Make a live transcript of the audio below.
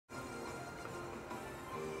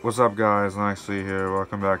What's up, guys? Nicely here.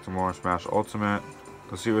 Welcome back to more Smash Ultimate.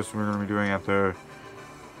 Let's see what we're going to be doing after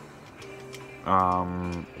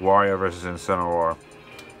Wario versus Incineroar.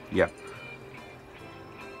 Yep.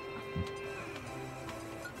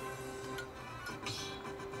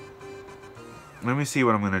 Let me see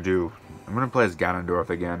what I'm going to do. I'm going to play as Ganondorf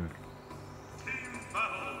again.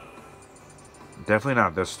 Definitely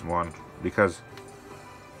not this one, because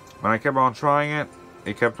when I kept on trying it,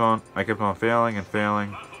 I kept on failing and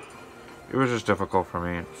failing. It was just difficult for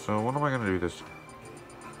me. So what am I going to do this?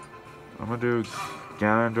 I'm going to do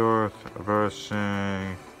Ganondorf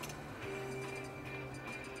versus...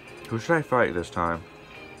 Who should I fight this time?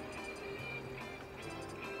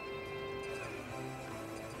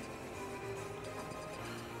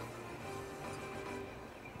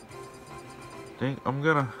 I'm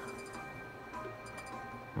gonna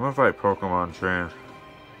fight Pokemon Trainer.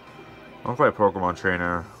 I'm gonna fight Pokemon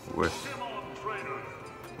Trainer with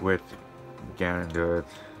Ganondorf.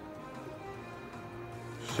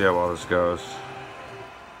 See how well this goes.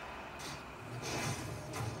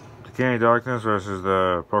 The Candy Darkness versus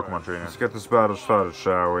the Pokemon Trainer. Let's get this battle started,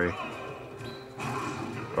 shall we?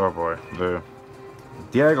 Oh boy,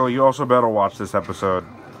 Diego, you also better watch this episode.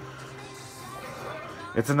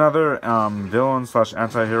 It's another villain /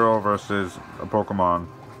 anti-hero versus a Pokemon.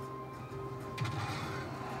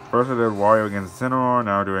 First I did Wario against Incineroar,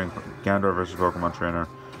 now we're doing Ganondorf versus Pokemon Trainer.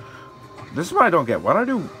 This is what I don't get. Why do I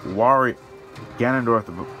do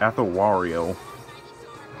Ganondorf after Wario?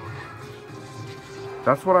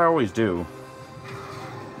 That's what I always do.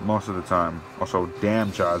 Most of the time. Also,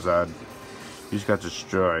 damn Charizard. He just got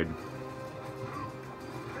destroyed.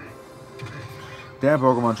 Damn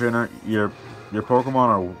Pokemon Trainer, your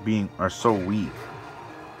Pokemon are so weak.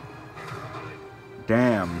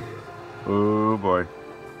 Damn. Oh boy.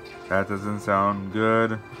 That doesn't sound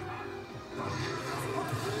good.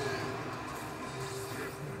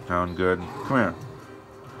 Sound good. Come here.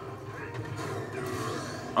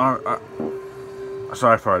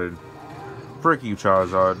 Sorry, I farted. Frick you,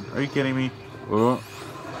 Charizard. Are you kidding me? Ooh.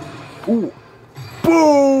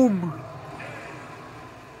 Boom!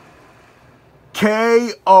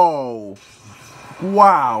 KO!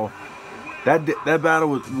 Wow, that battle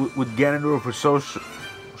with Ganondorf was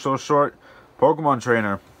so short. Pokemon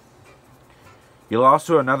Trainer, you lost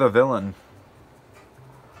to another villain.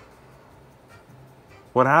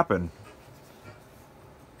 What happened?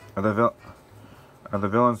 Are the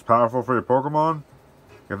villains powerful for your Pokemon?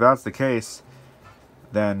 If that's the case,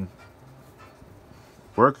 then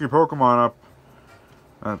work your Pokemon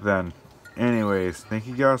up then. Anyways, thank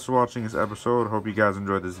you guys for watching this episode. Hope you guys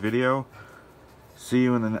enjoyed this video.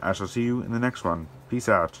 I shall see you in the next one. Peace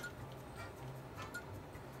out.